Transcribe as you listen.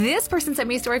This person sent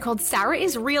me a story called Sarah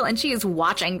is Real and She is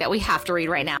Watching that we have to read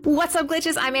right now. What's up,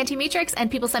 glitches? I'm Auntie Matrix, and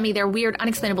people send me their weird,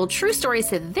 unexplainable true stories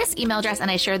to this email address,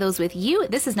 and I share those with you.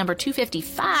 This is number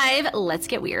 255. Let's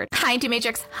get weird. Hi, Auntie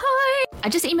Matrix. Hi. I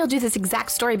just emailed you this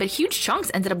exact story, but huge chunks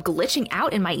ended up glitching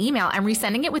out in my email. I'm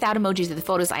resending it without emojis of the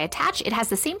photos I attach. It has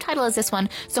the same title as this one,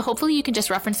 so hopefully you can just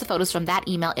reference the photos from that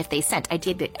email if they sent. I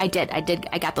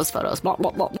got those photos. Blah, blah,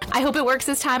 blah. I hope it works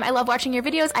this time. I love watching your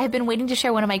videos. I have been waiting to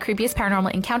share one of my creepiest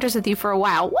paranormal encounters with you for a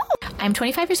while. Woo! I'm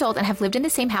 25 years old and have lived in the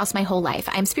same house my whole life.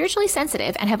 I'm spiritually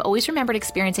sensitive and have always remembered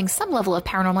experiencing some level of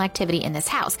paranormal activity in this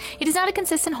house. It is not a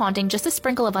consistent haunting, just a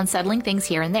sprinkle of unsettling things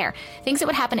here and there. Things that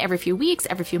would happen every few weeks,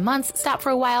 every few months, stop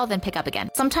for a while, then pick up again.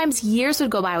 Sometimes years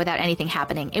would go by without anything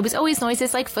happening. It was always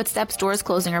noises like footsteps, doors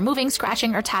closing or moving,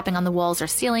 scratching or tapping on the walls or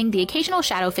ceiling, the occasional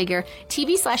shadow figure,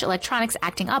 TV/electronics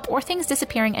acting up, or things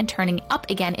disappearing and turning up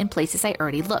again in places I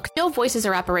already looked. No voices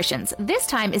or apparitions. This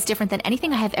time is different than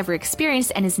anything I have ever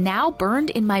experienced and is now burned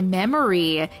in my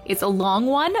memory. It's a long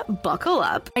one. Buckle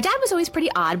up. My dad was always pretty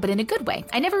odd, but in a good way.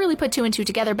 I never really put two and two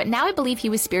together, but now I believe he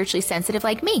was spiritually sensitive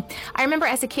like me. I remember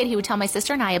as a kid, he would tell my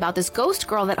sister and I about this ghost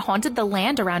girl that haunted the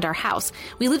land around our house.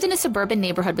 We lived in a suburban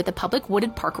neighborhood with a public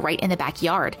wooded park right in the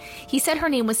backyard. He said her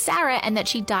name was Sarah and that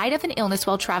she died of an illness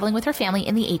while traveling with her family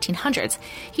in the 1800s.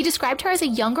 He described her as a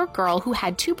younger girl who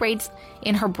had two braids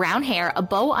in her brown hair, a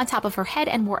bow on top of her head,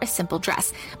 and wore a simple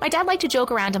dress. My dad liked to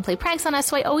joke around and play pranks on us,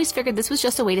 so I always figured this was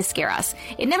just a way to scare us.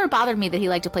 It never bothered me that he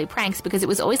liked to play pranks because it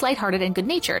was always lighthearted and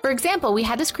good-natured. For example, we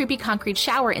had this creepy concrete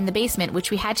shower in the basement,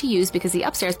 which we had to use because the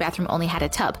upstairs bathroom only had a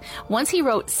tub. Once he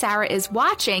wrote, "Sarah is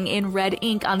watching" in red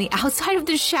ink on the outside of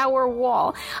the shower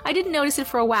wall. I didn't notice it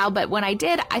for a while, but when I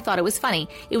did, I thought it was funny.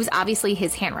 It was obviously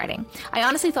his handwriting. I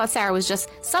honestly thought Sarah was just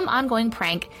some ongoing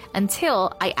prank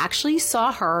until I actually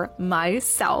saw her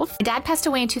myself. My dad passed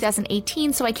away in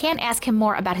 2018, so I can't ask him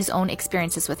more about his own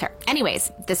experiences with her.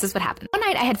 Anyways, this is what happened. One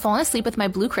night I had fallen asleep with my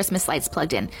blue Christmas lights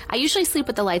plugged in. I usually sleep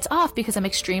with the lights off because I'm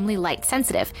extremely light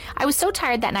sensitive. I was so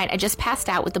tired that night I just passed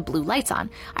out with the blue lights on.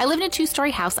 I live in a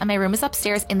two-story house and my room is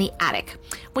upstairs in the attic.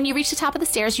 When you reach the top of the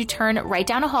stairs, you turn right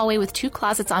down a hallway with two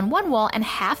closets on one wall and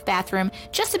half bathroom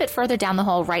just a bit further down the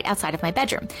hall right outside of my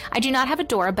bedroom. I do not have a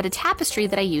door, but a tapestry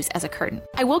that I use as a curtain.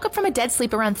 I woke up from a dead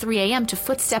sleep around 3 a.m. to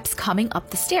footsteps coming up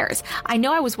the stairs. I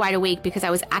know I was wide awake because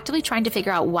I was actively trying to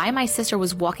figure out why my sister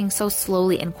was walking so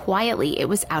slowly and quietly. It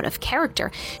was out of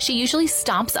character. She usually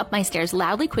stomps up my stairs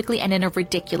loudly, quickly, and in a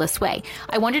ridiculous way.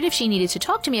 I wondered if she needed to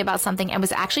talk to me about something and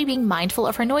was actually being mindful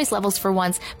of her noise levels for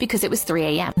once because it was 3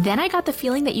 a.m. Then I got the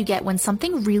feeling that you get when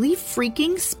something really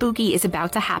freaking spooky is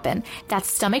about to happen. That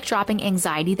stomach-dropping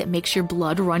anxiety that makes your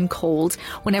blood run cold.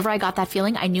 Whenever I got that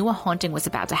feeling, I knew a haunting was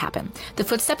about to happen. The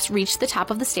footsteps reached the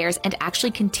top of the stairs and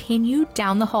actually continued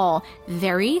down the hall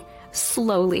very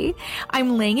slowly.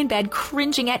 I'm laying in bed,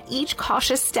 cringing at each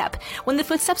cautious step. When the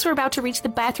footsteps were about to reach the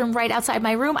bathroom right outside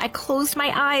my room, I closed my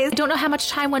eyes. I don't know how much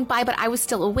time went by, but I was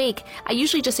still awake. I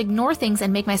usually just ignore things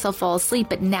and make myself fall asleep,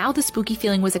 but now the spooky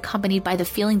feeling was accompanied by the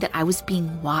feeling that I was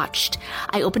being watched.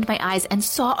 I opened my eyes and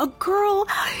saw a girl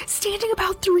standing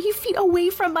about 3 feet away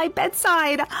from my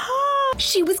bedside.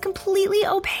 She was completely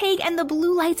opaque, and the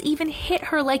blue lights even hit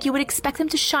her like you would expect them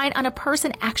to shine on a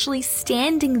person actually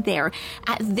standing there.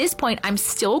 At this point, I'm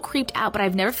still creeped out, but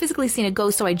I've never physically seen a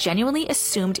ghost, so I genuinely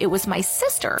assumed it was my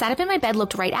sister. Sat up in my bed,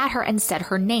 looked right at her, and said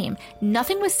her name.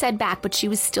 Nothing was said back, but she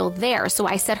was still there, so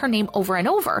I said her name over and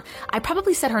over. I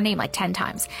probably said her name like 10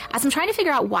 times. As I'm trying to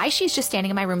figure out why she's just standing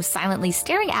in my room silently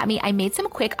staring at me, I made some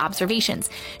quick observations.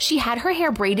 She had her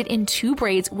hair braided in 2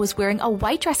 braids, was wearing a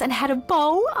white dress, and had a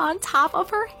bow on top of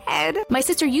her head. My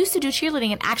sister used to do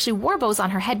cheerleading and actually wore bows on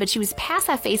her head, but she was past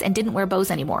that phase and didn't wear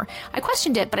bows anymore. I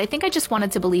questioned it, but I think I just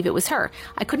wanted to believe it was her.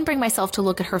 I couldn't bring myself to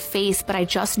look at her face, but I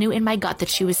just knew in my gut that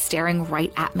she was staring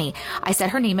right at me. I said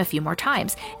her name a few more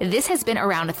times. This has been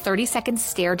around a 30-second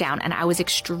stare down, and I was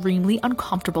extremely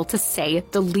uncomfortable to say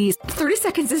the least. 30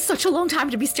 seconds is such a long time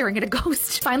to be staring at a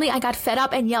ghost. Finally, I got fed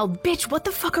up and yelled, "Bitch, what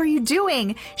the fuck are you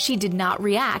doing?" She did not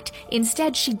react.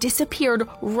 Instead, she disappeared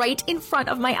right in front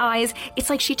of my eyes. It's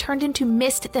like she turned into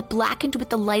mist that blackened with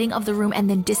the lighting of the room and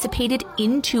then dissipated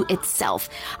into itself.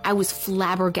 I was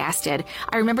flabbergasted.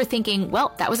 I remember thinking,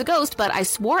 well, that was a ghost, but I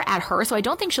swore at her, so I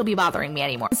don't think she'll be bothering me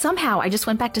anymore. Somehow, I just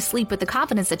went back to sleep with the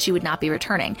confidence that she would not be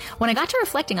returning. When I got to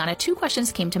reflecting on it, 2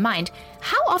 questions came to mind.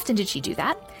 How often did she do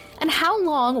that? And how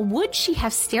long would she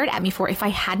have stared at me for if I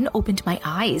hadn't opened my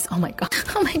eyes? Oh my God.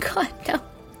 Oh my God, no.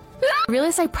 I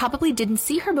realized I probably didn't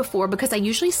see her before because I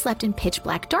usually slept in pitch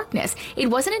black darkness. It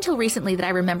wasn't until recently that I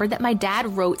remembered that my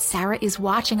dad wrote Sarah is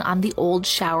watching on the old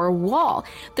shower wall.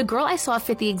 The girl I saw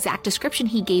fit the exact description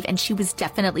he gave, and she was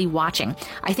definitely watching.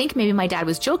 I think maybe my dad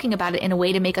was joking about it in a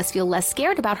way to make us feel less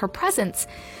scared about her presence.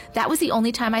 That was the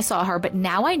only time I saw her, but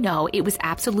now I know it was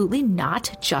absolutely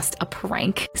not just a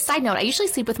prank. Side note, I usually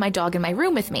sleep with my dog in my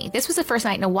room with me. This was the first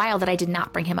night in a while that I did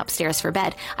not bring him upstairs for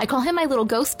bed. I call him my little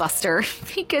Ghostbuster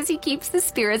because he keeps the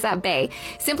spirits at bay.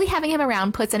 Simply having him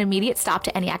around puts an immediate stop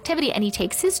to any activity, and he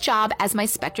takes his job as my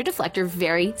specter deflector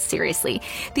very seriously.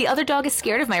 The other dog is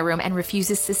scared of my room and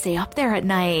refuses to stay up there at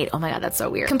night. Oh my god, that's so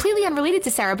weird. Completely unrelated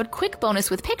to Sarah, but quick bonus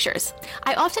with pictures.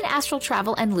 I often astral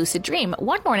travel and lucid dream.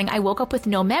 One morning, I woke up with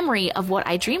no memory of what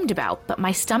I dreamed about, but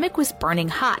my stomach was burning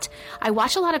hot. I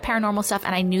watch a lot of paranormal stuff,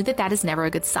 and I knew that that is never a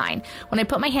good sign. When I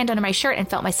put my hand under my shirt and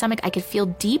felt my stomach, I could feel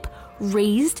deep,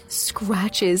 raised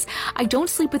scratches. I don't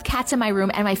sleep with cats in my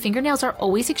room, and my fingernails are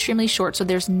always extremely short, so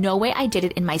there's no way I did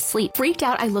it in my sleep. Freaked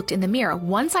out, I looked in the mirror.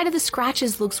 One side of the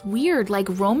scratches looks weird, like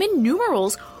Roman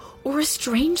numerals or a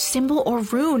strange symbol or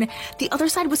rune. The other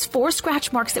side was 4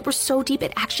 scratch marks that were so deep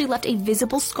it actually left a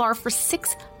visible scar for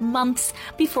 6 months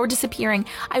before disappearing.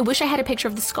 I wish I had a picture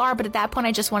of the scar, but at that point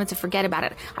I just wanted to forget about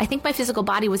it. I think my physical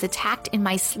body was attacked in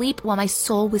my sleep while my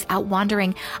soul was out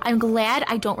wandering. I'm glad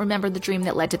I don't remember the dream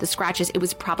that led to the scratches. It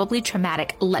was probably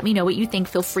traumatic. Let me know what you think.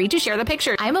 Feel free to share the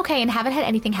picture. I'm okay and haven't had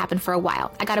anything happen for a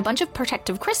while. I got a bunch of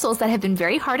protective crystals that have been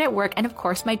very hard at work, and of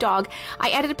course my dog.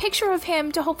 I added a picture of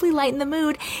him to hopefully lighten the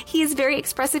mood. He is very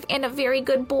expressive and a very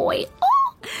good boy.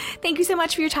 Oh! Thank you so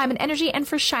much for your time and energy and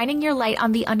for shining your light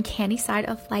on the uncanny side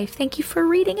of life. Thank you for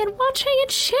reading and watching and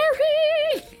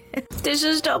sharing. This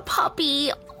is the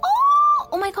puppy.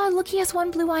 Oh my god, look, he has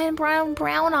one blue eye and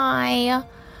brown eye.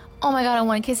 Oh my god, I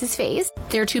want to kiss his face.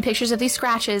 There are 2 pictures of these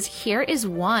scratches. Here is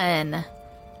one.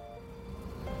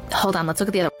 Hold on, let's look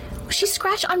at the other one. Was she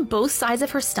scratched on both sides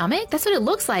of her stomach? That's what it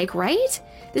looks like, right?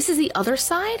 This is the other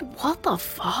side? What the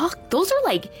fuck? Those are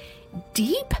like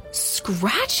deep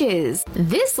scratches.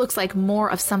 This looks like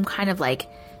more of some kind of like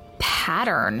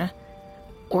pattern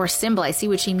or symbol. I see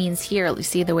what she means here. You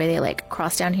see the way they like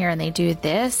cross down here and they do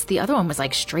this? The other one was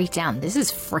like straight down. This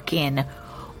is freaking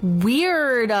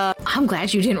weird. I'm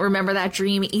glad you didn't remember that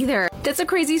dream either. That's a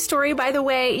crazy story, by the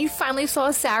way. You finally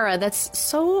saw Sarah. That's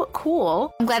so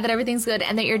cool. I'm glad that everything's good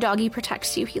and that your doggy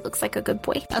protects you. He looks like a good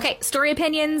boy. Okay, story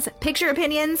opinions, picture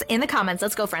opinions in the comments.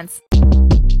 Let's go, friends.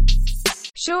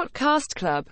 Short Cast Club.